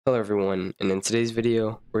Hello everyone, and in today's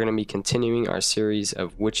video, we're going to be continuing our series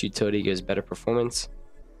of which utility gives better performance.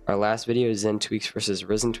 Our last video, XnTweaks versus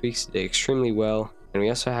RisxnTweaks, did extremely well, and we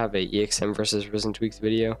also have a EXM versus RisxnTweaks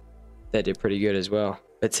video that did pretty good as well.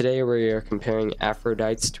 But today we are comparing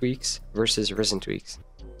Aphrodite Tweaks versus RisxnTweaks.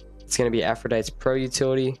 It's going to be Aphrodite's Pro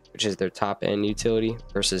utility, which is their top end utility,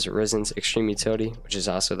 versus Risxn's Extreme utility, which is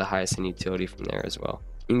also the highest end utility from there as well.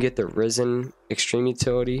 You can get the Risxn Extreme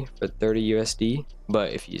utility for 30 USD,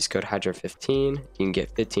 but if you use code HYDRA15, you can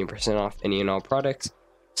get 15% off any and all products,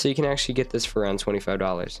 so you can actually get this for around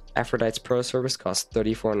 $25. Aphrodite's Pro service costs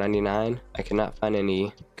 $34.99. I cannot find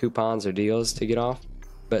any coupons or deals to get off,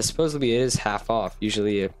 but supposedly it is half off.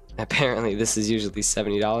 Apparently this is usually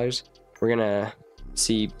 $70. We're gonna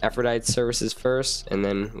see Aphrodite's services first, and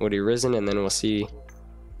then we'll do Risxn, and then we'll see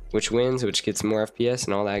which wins, which gets more FPS,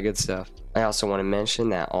 and all that good stuff. I also want to mention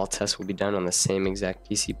that all tests will be done on the same exact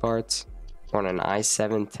PC parts, on an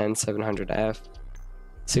i7-10700F,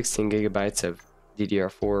 16 gigabytes of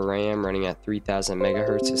DDR4 RAM running at 3000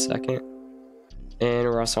 megahertz a second, and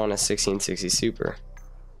we're also on a 1660 Super.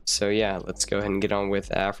 So yeah, let's go ahead and get on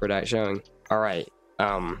with Aphrodite showing. Alright,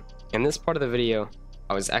 in this part of the video,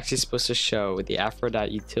 I was actually supposed to show the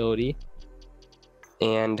Aphrodite utility,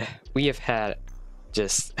 and we have had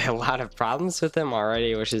just a lot of problems with them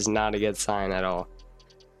already, which is not a good sign at all.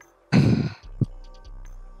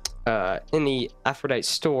 In the Aphrodite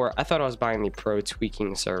store, I thought I was buying the Pro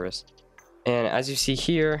Tweaking service, and as you see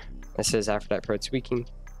here, it says Aphrodite Pro Tweaking,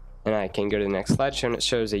 and I can go to the next slideshow and it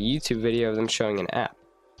shows a YouTube video of them showing an app.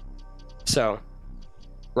 So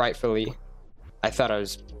rightfully, I thought I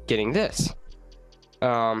was getting this.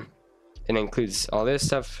 It includes all this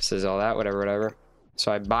stuff, says all that, whatever.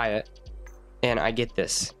 So I buy it, and I get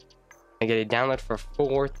this. I get a download for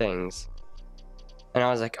 4 things. And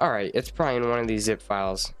I was like, alright, it's probably in one of these zip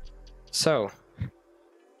files. So,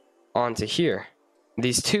 on to here.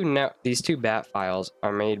 These two bat files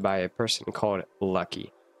are made by a person called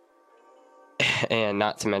Lucky. And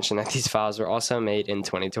not to mention that these files were also made in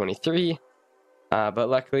 2023. But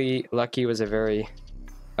luckily, Lucky was a very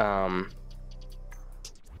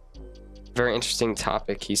interesting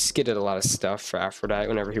topic. He skidded a lot of stuff for Aphrodite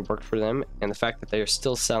whenever he worked for them, and the fact that they are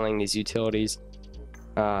still selling these utilities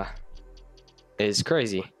is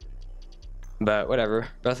crazy. But whatever,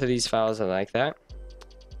 both of these files are like that.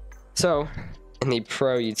 So in the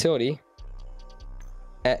Pro utility,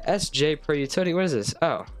 at SJ Pro utility, what is this?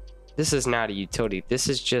 Oh, this is not a utility. This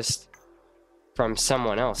is just from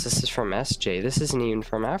someone else. This is from SJ. This isn't even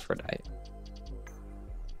from Aphrodite.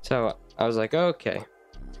 So I was like, okay,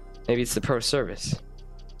 maybe it's the Pro service.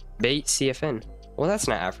 Bait CFN. Well, that's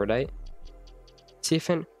not Aphrodite.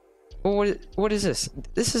 CFN. Well, what is this?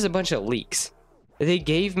 This is a bunch of leaks. They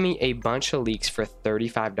gave me a bunch of leaks for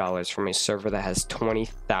 $35 from a server that has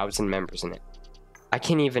 20,000 members in it. I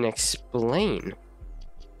can't even explain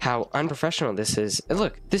how unprofessional this is.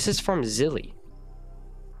 Look, this is from Zilly.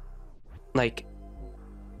 Like,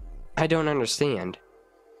 I don't understand.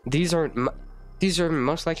 These are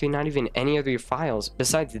most likely not even any other files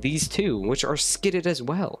besides these two, which are skidded as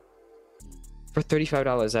well. For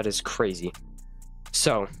 $35, that is crazy.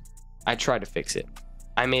 So, I tried to fix it.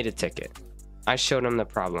 I made a ticket. I showed them the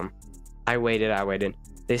problem. I waited.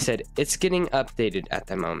 They said, it's getting updated at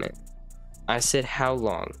the moment. I said, how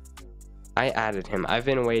long? I added him. I've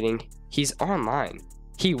been waiting. He's online.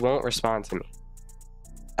 He won't respond to me.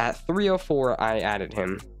 At 3:04, I added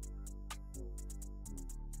him.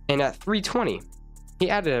 And at 3:20,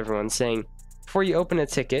 he added everyone saying, before you open a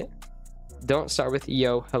ticket, don't start with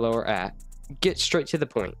yo, hello, or at. Get straight to the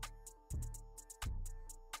point.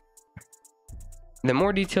 The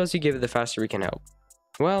more details you give, the faster we can help.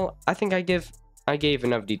 Well, I think I gave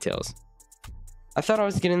enough details. I thought I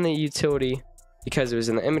was getting the utility because it was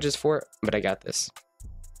in the images for it, but I got this.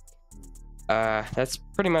 That's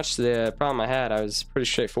pretty much the problem I had. I was pretty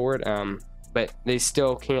straightforward, but they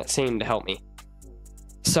still can't seem to help me.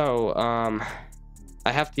 So,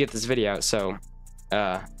 I have to get this video out, so,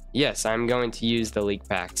 yes, I'm going to use the leak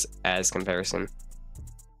packs as comparison.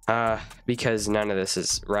 Because none of this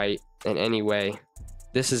is right in any way.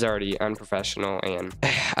 This is already unprofessional, and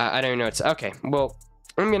I don't know. Okay, well,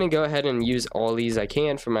 I'm going to go ahead and use all these I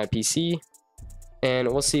can for my PC, and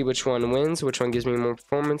we'll see which one wins, which one gives me more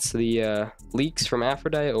performance, the leaks from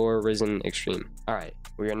Aphrodite or Risxn Extreme. Alright,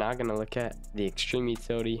 we are now going to look at the Extreme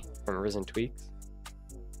utility from RisxnTweaks.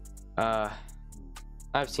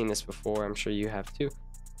 I've seen this before, I'm sure you have too.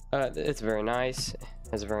 It's very nice,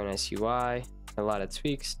 it has a very nice UI, a lot of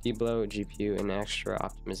tweaks, debloat, GPU, and extra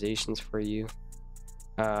optimizations for you.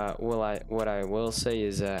 What I will say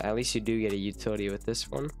is at least you do get a utility with this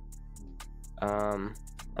one.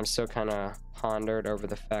 I'm still kind of pondered over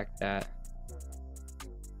the fact that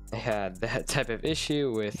I had that type of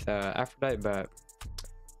issue with Aphrodite, but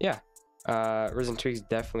yeah, RisxnTweaks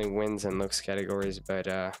definitely wins in looks categories,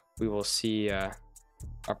 but we will see our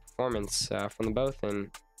performance from the both,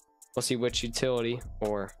 and we'll see which utility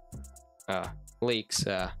or leaks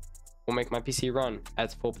will make my PC run at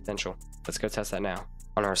its full potential. Let's go test that now.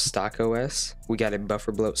 On our stock OS, we got a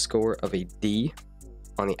Bufferbloat score of a D.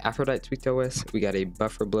 On the Aphrodite Tweaked OS, we got a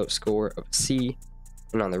Bufferbloat score of a C.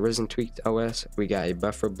 And on the RisxnTweaks OS, we got a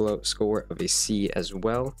Bufferbloat score of a C as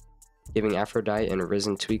well, giving Aphrodite and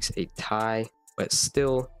RisxnTweaks a tie, but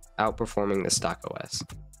still outperforming the stock OS.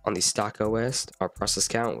 On the stock OS, our process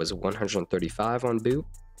count was 135 on boot.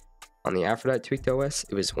 On the Aphrodite Tweaked OS,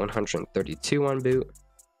 it was 132 on boot.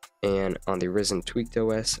 And on the RisxnTweaks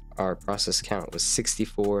OS, our process count was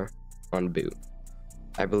 64 on boot.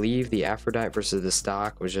 I believe the Aphrodite versus the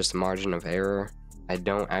stock was just a margin of error. I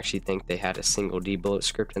don't actually think they had a single debloat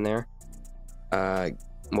script in there.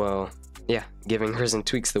 Well, yeah, giving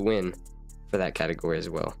RisxnTweaks the win for that category as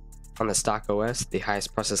well. On the stock OS, the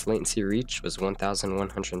highest process latency reached was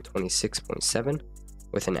 1126.7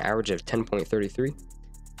 with an average of 10.33.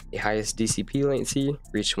 The highest DCP latency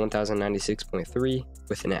reached 1096.3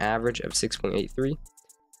 with an average of 6.83.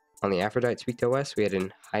 On the Aphrodite Tweaked OS, we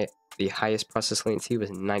had the highest process latency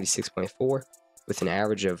was 96.4 with an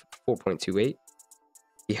average of 4.28.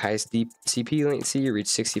 The highest DCP latency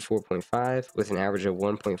reached 64.5 with an average of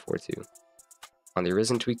 1.42. On the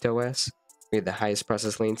RisxnTweaks OS, we had the highest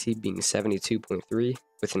process latency being 72.3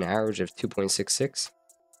 with an average of 2.66.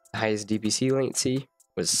 The highest DPC latency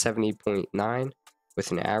was 70.9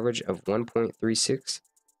 with an average of 1.36,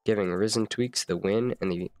 giving RisxnTweaks the win in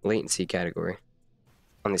the latency category.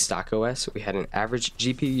 On the stock OS, we had an average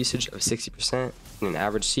GPU usage of 60% and an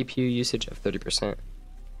average CPU usage of 30%.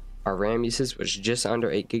 Our RAM usage was just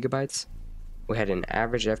under 8 GB. We had an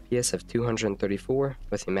average FPS of 234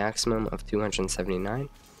 with a maximum of 279.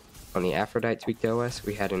 On the Aphrodite Tweaked OS,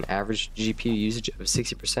 we had an average GPU usage of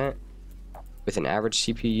 60% with an average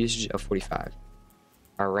CPU usage of 45.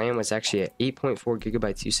 Our RAM was actually at 8.4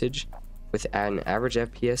 GB usage with an average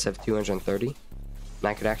FPS of 230. And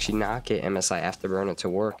I could actually not get MSI Afterburner to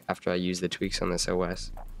work after I used the tweaks on this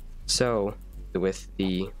OS. So, with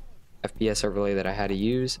the FPS overlay that I had to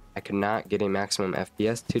use, I could not get a maximum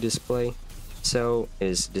FPS to display, so it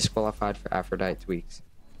is disqualified for Aphrodite Tweaks.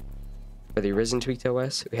 For the RisxnTweaks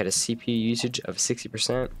OS, we had a CPU usage of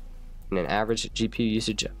 60% and an average GPU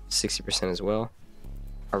usage of 60% as well.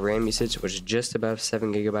 Our RAM usage was just above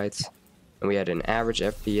 7 GB, and we had an average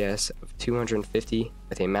FPS of 250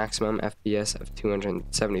 with a maximum FPS of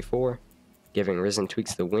 274, giving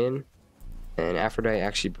RisxnTweaks the win, and Aphrodite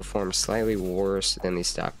actually performed slightly worse than the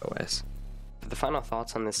stock OS. For the final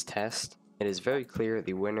thoughts on this test, it is very clear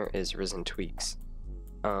the winner is RisxnTweaks.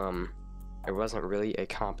 It wasn't really a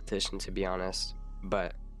competition, to be honest,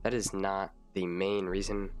 but that is not the main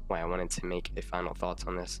reason why I wanted to make a final thoughts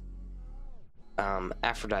on this.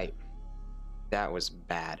 Aphrodite, that was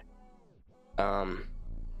bad. I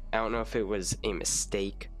don't know if it was a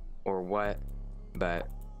mistake or what, but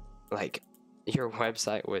like your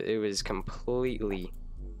website, it was completely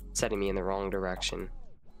setting me in the wrong direction.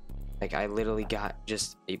 Like I literally got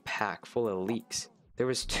just a pack full of leaks. There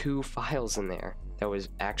was 2 files in there that was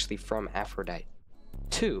actually from Aphrodite.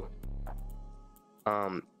 2.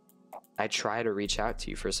 I tried to reach out to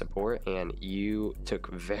you for support and you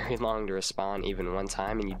took very long to respond even one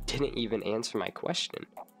time, and you didn't even answer my question.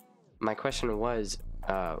 My question was,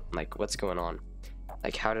 like, what's going on?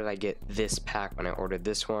 Like, how did I get this pack when I ordered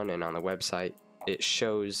this one? And on the website, it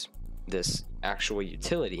shows this actual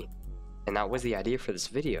utility. And that was the idea for this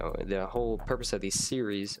video. The whole purpose of this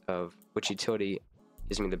series of which utility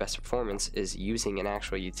gives me the best performance is using an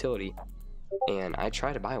actual utility. And I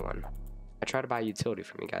tried to buy one. I tried to buy a utility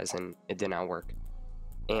from you guys and it did not work.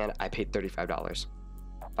 And I paid $35.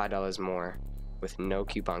 $5 more with no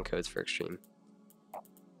coupon codes for Extreme.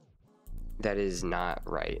 That is not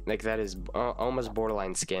right. Like, that is almost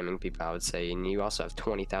borderline scamming people, I would say. And you also have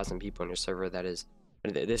 20,000 people on your server. That is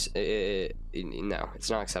no, it's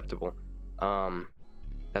not acceptable.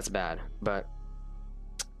 That's bad. But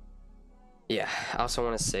yeah, I also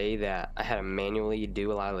want to say that I had to manually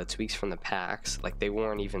do a lot of the tweaks from the packs. Like, they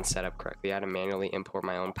weren't even set up correctly. I had to manually import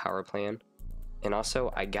my own power plan. And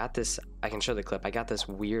also, I got this, I can show the clip, I got this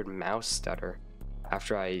weird mouse stutter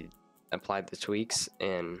after I applied the tweaks,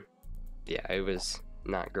 and yeah, it was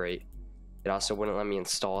not great. It also wouldn't let me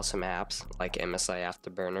install some apps like MSI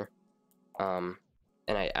Afterburner.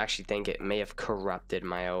 And I actually think it may have corrupted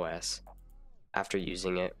my OS after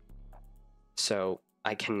using it. So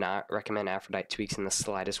I cannot recommend Aphrodite Tweaks in the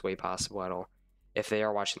slightest way possible at all. If they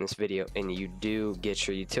are watching this video and you do get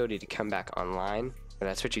your utility to come back online, or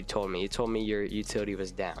that's what you told me. You told me your utility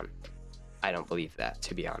was down. I don't believe that,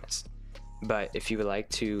 to be honest. But if you would like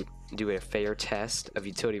to do a fair test of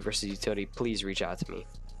utility versus utility, please reach out to me.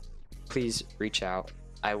 Please reach out.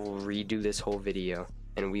 I will redo this whole video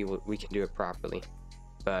and we can do it properly.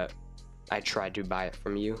 But I tried to buy it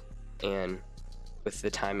from you, and with the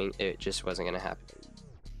timing, it just wasn't going to happen.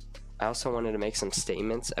 I also wanted to make some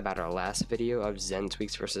statements about our last video of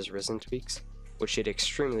RisxnTweaks versus RisxnTweaks, which did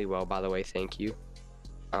extremely well, by the way, thank you,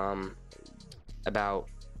 about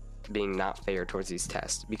being not fair towards these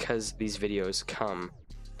tests, because these videos come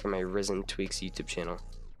from a RisxnTweaks YouTube channel.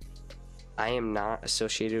 I am not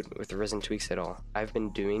associated with RisxnTweaks at all. I've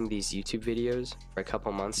been doing these YouTube videos for a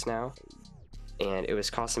couple months now, and it was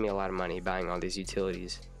costing me a lot of money buying all these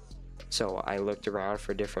utilities. So I looked around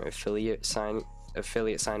for different affiliate sign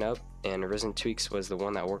up, and RisxnTweaks was the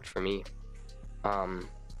one that worked for me.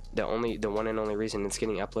 The one and only reason it's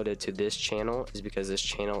getting uploaded to this channel is because this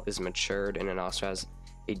channel is matured, and it also has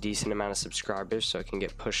a decent amount of subscribers, so it can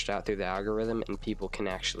get pushed out through the algorithm and people can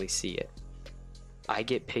actually see it. I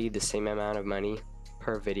get paid the same amount of money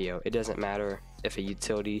per video. It doesn't matter if a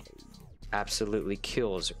utility absolutely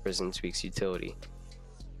kills RisxnTweaks utility.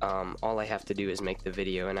 All I have to do is make the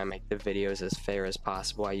video, and I make the videos as fair as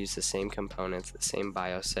possible. I use the same components, the same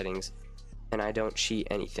BIOS settings, and I don't cheat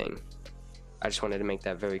anything. I just wanted to make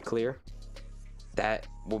that very clear. That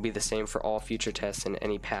will be the same for all future tests and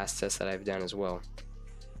any past tests that I've done as well.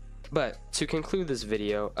 But to conclude this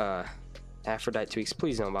video, Aphrodite Tweaks,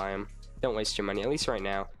 please don't buy them. Don't waste your money, at least right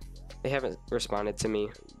now. They haven't responded to me.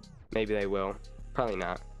 Maybe they will. Probably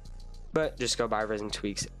not. But just go buy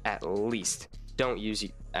RisxnTweaks at least. Don't use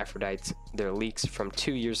Aphrodites. They're leaks from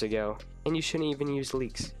 2 years ago, and you shouldn't even use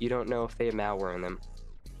leaks. You don't know if they have malware in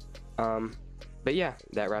them. But yeah,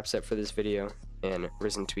 that wraps up for this video, and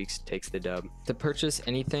RisxnTweaks takes the dub. To purchase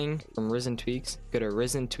anything from RisxnTweaks, go to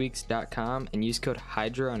RisxnTweaks.com and use code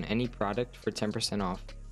HYDRA on any product for 10% off.